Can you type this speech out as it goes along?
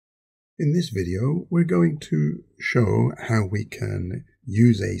In this video, we're going to show how we can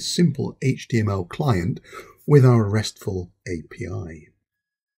use a simple HTML client with our RESTful API.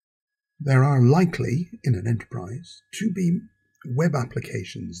 There are likely, in an enterprise, to be web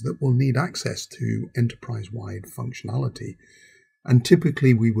applications that will need access to enterprise-wide functionality, and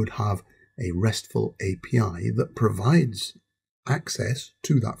typically we would have a RESTful API that provides access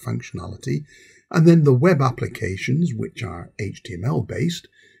to that functionality, and then the web applications, which are HTML-based,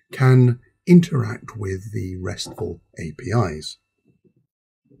 can interact with the RESTful APIs.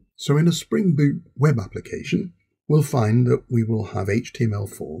 So in a Spring Boot web application, we'll find that we will have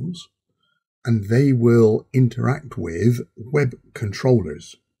HTML forms, and they will interact with web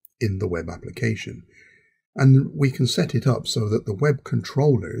controllers in the web application. And we can set it up so that the web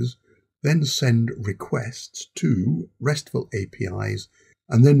controllers then send requests to RESTful APIs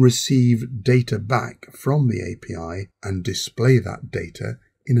and then receive data back from the API and display that data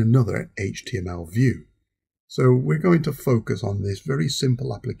in another HTML view. So we're going to focus on this very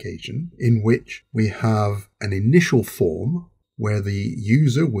simple application in which we have an initial form where the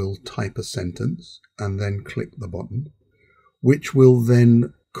user will type a sentence and then click the button, which will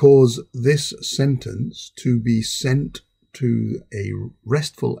then cause this sentence to be sent to a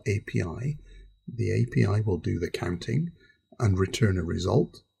RESTful API. The API will do the counting and return a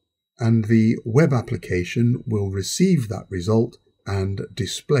result, and the web application will receive that result and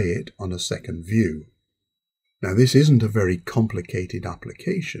display it on a second view. Now, this isn't a very complicated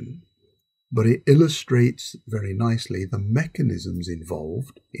application, but it illustrates very nicely the mechanisms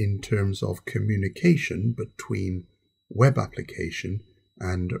involved in terms of communication between web application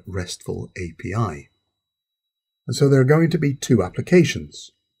and RESTful API. And so there are going to be two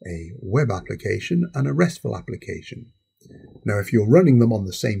applications, a web application and a RESTful application. Now, if you're running them on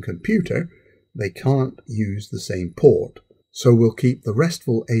the same computer, they can't use the same port. So we'll keep the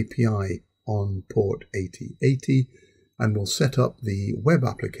RESTful API on port 8080 and we'll set up the web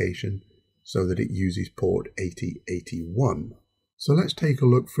application so that it uses port 8081. So let's take a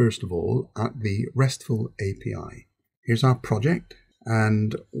look first of all at the RESTful API. Here's our project,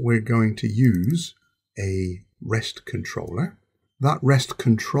 and we're going to use a REST controller. That REST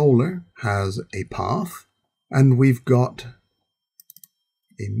controller has a path, and we've got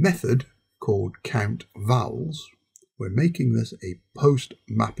a method called count vowels. We're making this a post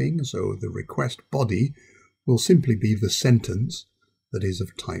mapping, so the request body will simply be the sentence that is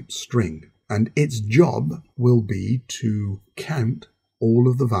of type string, and its job will be to count all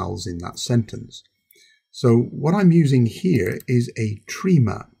of the vowels in that sentence. So what I'm using here is a tree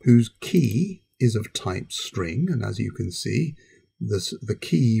map whose key is of type string, and as you can see, the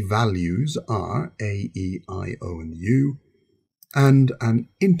key values are A, E, I, O, and U, and an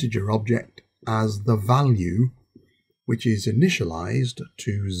integer object as the value, which is initialized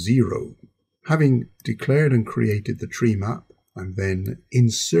to 0. Having declared and created the tree map, I'm then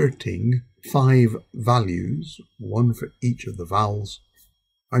inserting 5 values, one for each of the vowels.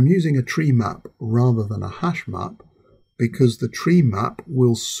 I'm using a tree map rather than a hash map because the tree map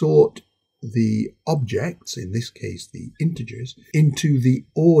will sort the objects, in this case the integers, into the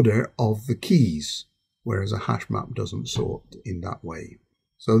order of the keys, whereas a hash map doesn't sort in that way.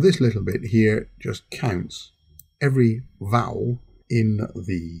 So this little bit here just counts every vowel in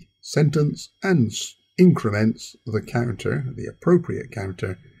the sentence and increments the counter, the appropriate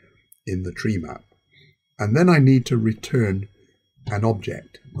counter, in the tree map. And then I need to return an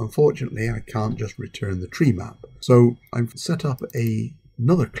object. Unfortunately, I can't just return the tree map. So I've set up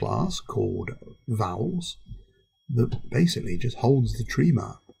another class called vowels that basically just holds the tree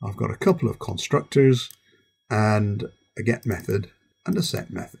map. I've got a couple of constructors and a get method and a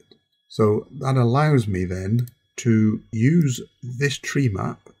set method. So that allows me then to use this tree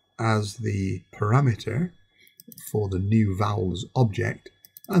map as the parameter for the new vowels object,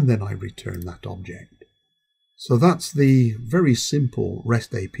 and then I return that object. So that's the very simple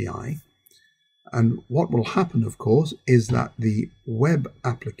REST API. And what will happen, of course, is that the web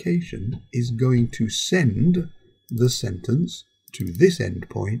application is going to send the sentence to this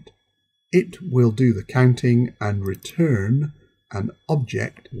endpoint. It will do the counting and return an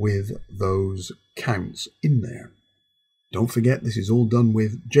object with those counts in there. Don't forget, this is all done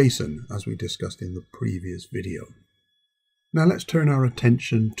with JSON, as we discussed in the previous video. Now let's turn our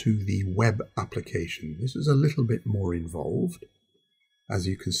attention to the web application. This is a little bit more involved. As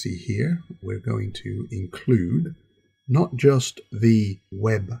you can see here, we're going to include not just the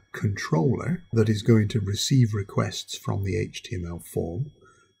web controller that is going to receive requests from the HTML form,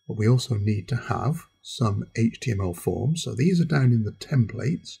 but we also need to have some HTML forms. So these are down in the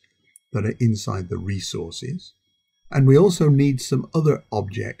templates that are inside the resources. And we also need some other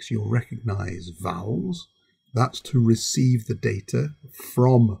objects. You'll recognize vowels. That's to receive the data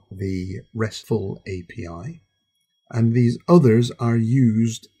from the RESTful API. And these others are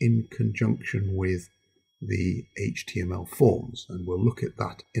used in conjunction with the HTML forms, and we'll look at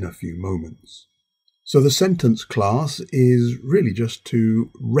that in a few moments. So the sentence class is really just to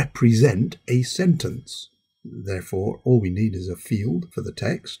represent a sentence. Therefore, all we need is a field for the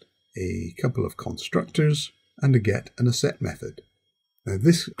text, a couple of constructors, and a get and a set method. Now,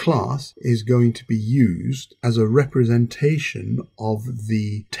 this class is going to be used as a representation of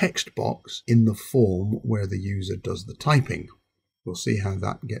the text box in the form where the user does the typing. We'll see how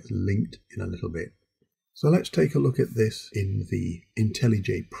that gets linked in a little bit. So let's take a look at this in the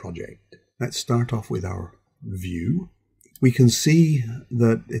IntelliJ project. Let's start off with our view. We can see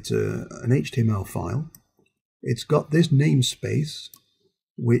that it's an HTML file. It's got this namespace,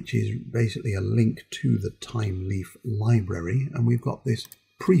 which is basically a link to the TimeLeaf library, and we've got this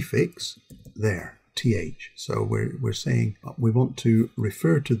prefix there, th. So we're saying we want to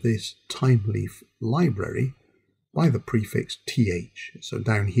refer to this TimeLeaf library by the prefix th. So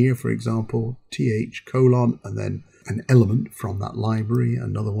down here, for example, th colon, and then an element from that library,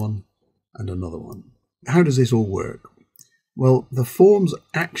 another one, and another one. How does this all work? Well, the form's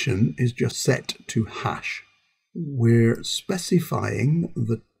action is just set to hash. We're specifying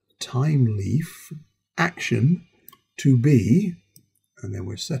the TimeLeaf action to be, and then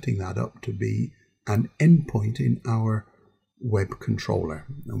we're setting that up to be an endpoint in our web controller,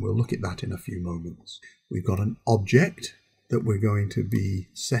 and we'll look at that in a few moments. We've got an object that we're going to be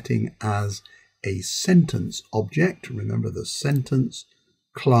setting as a sentence object. Remember, the sentence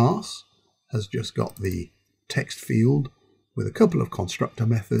class has just got the text field with a couple of constructor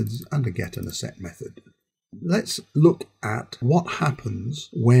methods and a get and a set method. Let's look at what happens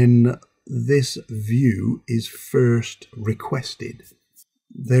when this view is first requested.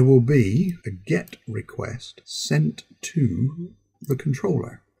 There will be a GET request sent to the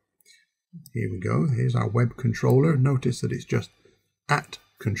controller. Here we go. Here's our web controller. Notice that it's just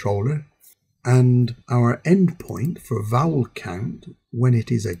 @controller. And our endpoint for vowel count, when it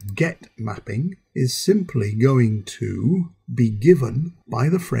is a GET mapping, is simply going to be given by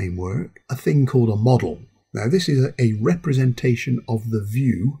the framework a thing called a model. Now, this is a representation of the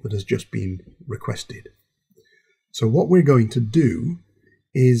view that has just been requested. So what we're going to do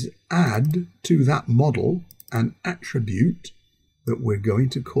is add to that model an attribute that we're going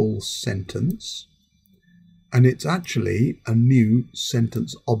to call sentence, and it's actually a new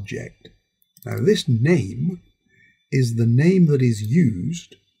sentence object. Now, this name is the name that is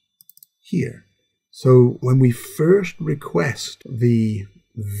used here. So when we first request the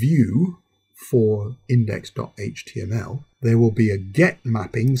view for index.html, there will be a GET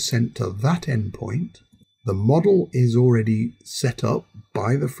mapping sent to that endpoint. The model is already set up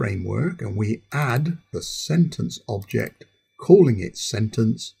by the framework, and we add the sentence object calling it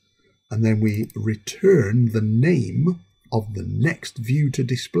sentence, and then we return the name of the next view to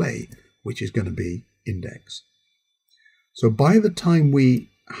display, which is going to be index. So by the time we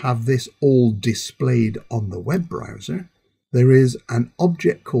have this all displayed on the web browser, there is an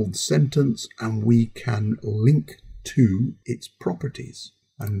object called sentence, and we can link to its properties.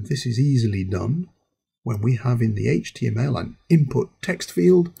 And this is easily done. When we have in the HTML an input text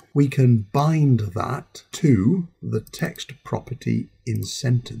field, we can bind that to the text property in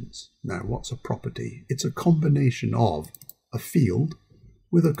sentence. Now, what's a property? It's a combination of a field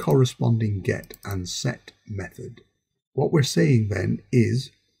with a corresponding get and set method. What we're saying then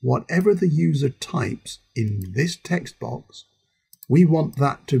is whatever the user types in this text box, we want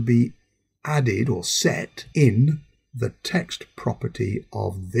that to be added or set in the text property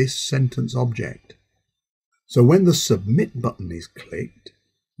of this sentence object. So when the submit button is clicked,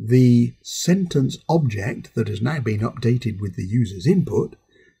 the sentence object that has now been updated with the user's input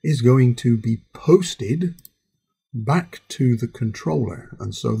is going to be posted back to the controller.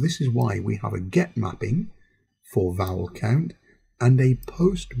 And so this is why we have a get mapping for vowel count and a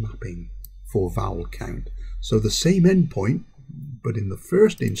post mapping for vowel count. So the same endpoint, but in the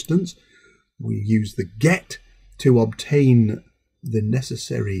first instance, we use the get to obtain the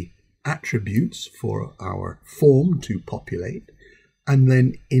necessary attributes for our form to populate, and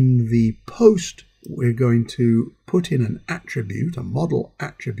then in the post we're going to put in an attribute, a model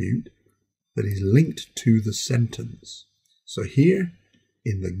attribute that is linked to the sentence. So here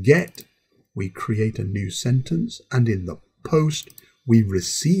in the get we create a new sentence, and in the post we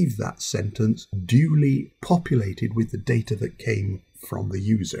receive that sentence duly populated with the data that came from the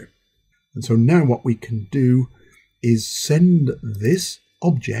user. And so now what we can do is send this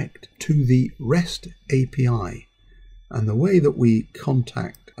object to the REST API. And the way that we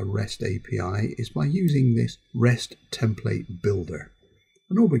contact a REST API is by using this REST template builder.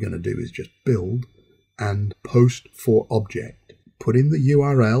 And all we're going to do is just build and post for object. Put in the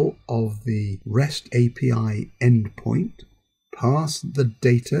URL of the REST API endpoint, pass the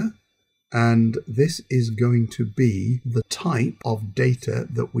data, and this is going to be the type of data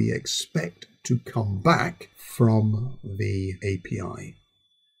that we expect to come back from the API.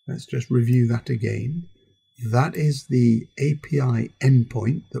 Let's just review that again. That is the API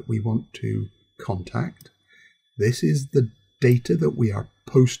endpoint that we want to contact. This is the data that we are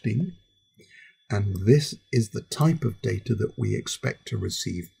posting, and this is the type of data that we expect to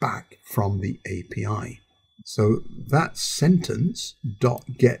receive back from the API. So that sentence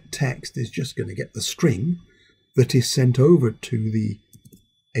 .getText is just going to get the string that is sent over to the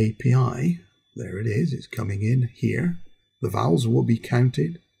API. There it is, it's coming in here. The vowels will be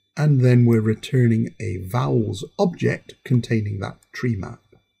counted, and then we're returning a vowels object containing that tree map.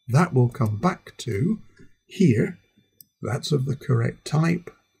 That will come back to here. That's of the correct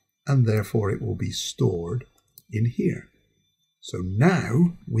type, and therefore it will be stored in here. So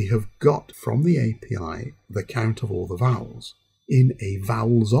now we have got from the API the count of all the vowels in a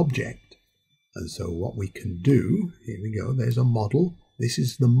vowels object. And so what we can do, here we go, there's a model. This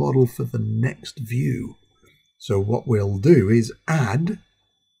is the model for the next view. So what we'll do is add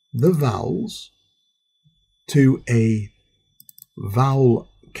the vowels to a vowel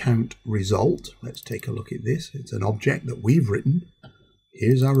count result. Let's take a look at this. It's an object that we've written.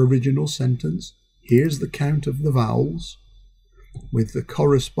 Here's our original sentence. Here's the count of the vowels with the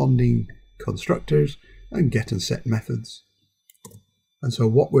corresponding constructors and get and set methods. And so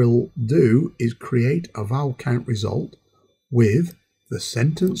what we'll do is create a vowel count result with the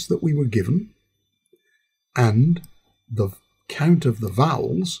sentence that we were given and the count of the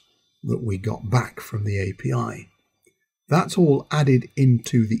vowels that we got back from the API. That's all added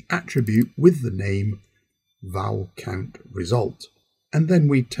into the attribute with the name vowel count result. And then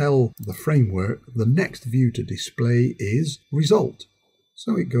we tell the framework the next view to display is result.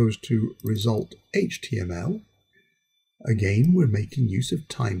 So it goes to result HTML. Again, we're making use of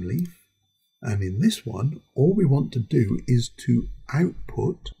timeleaf. And in this one, all we want to do is to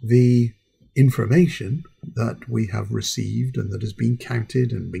output the information that we have received and that has been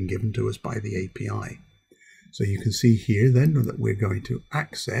counted and been given to us by the API. So you can see here then that we're going to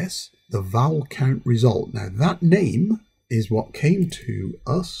access the vowel count result. Now that name is what came to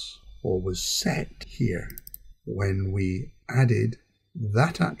us or was set here when we added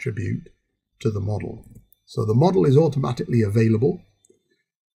that attribute to the model. So the model is automatically available.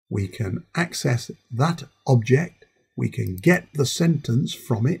 We can access that object. We can get the sentence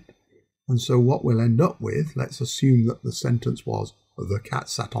from it. And so what we'll end up with, let's assume that the sentence was, the cat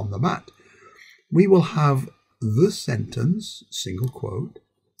sat on the mat. We will have the sentence, single quote,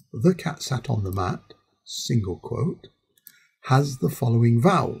 the cat sat on the mat, single quote, has the following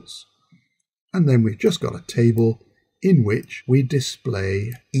vowels. And then we've just got a table in which we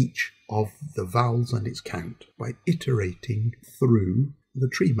display each of the vowels and its count by iterating through the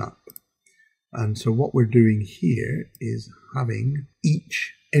tree map. And so what we're doing here is having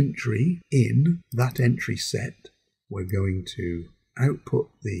each entry in that entry set. We're going to output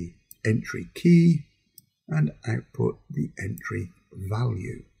the entry key and output the entry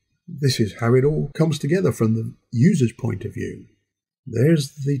value. This is how it all comes together from the user's point of view.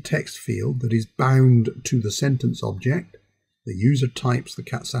 There's the text field that is bound to the sentence object. The user types the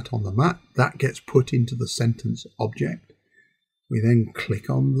cat sat on the mat. That gets put into the sentence object. We then click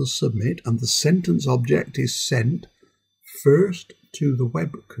on the submit and the sentence object is sent first to the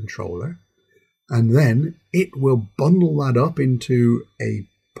web controller, and then it will bundle that up into a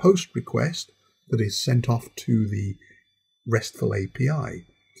post request that is sent off to the RESTful API.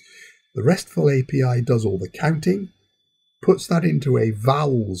 The RESTful API does all the counting, puts that into a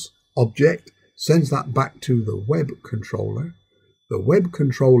vowels object, sends that back to the web controller. The web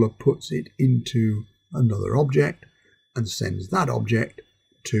controller puts it into another object and sends that object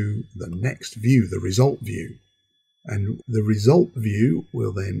to the next view, the result view. And the result view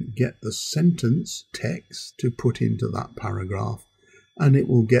will then get the sentence text to put into that paragraph, and it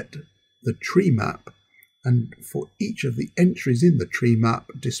will get the tree map, and for each of the entries in the tree map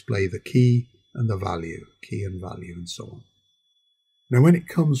display the key and the value, key and value, and so on. Now when it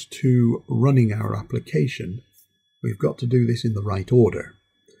comes to running our application, we've got to do this in the right order.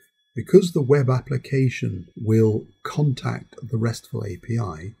 Because the web application will contact the RESTful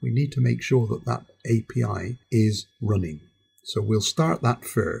API, we need to make sure that that API is running. So we'll start that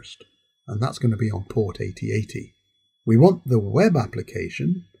first, and that's going to be on port 8080. We want the web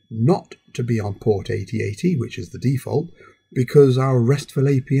application not to be on port 8080, which is the default, because our RESTful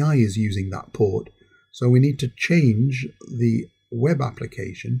API is using that port. So we need to change the web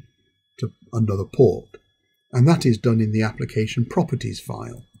application to another port. And that is done in the application properties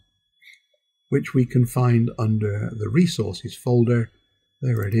file, which we can find under the resources folder.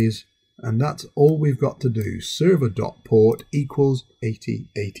 There it is. And that's all we've got to do. Server.port equals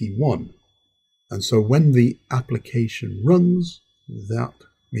 8081. And so when the application runs, that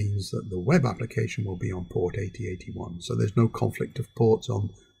means that the web application will be on port 8081. So there's no conflict of ports on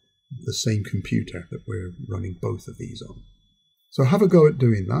the same computer that we're running both of these on. So have a go at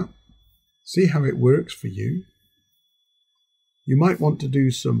doing that. See how it works for you. You might want to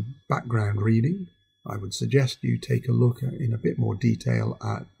do some background reading. I would suggest you take a look in a bit more detail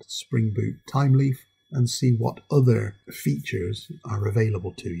at Spring Boot Timeleaf and see what other features are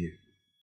available to you.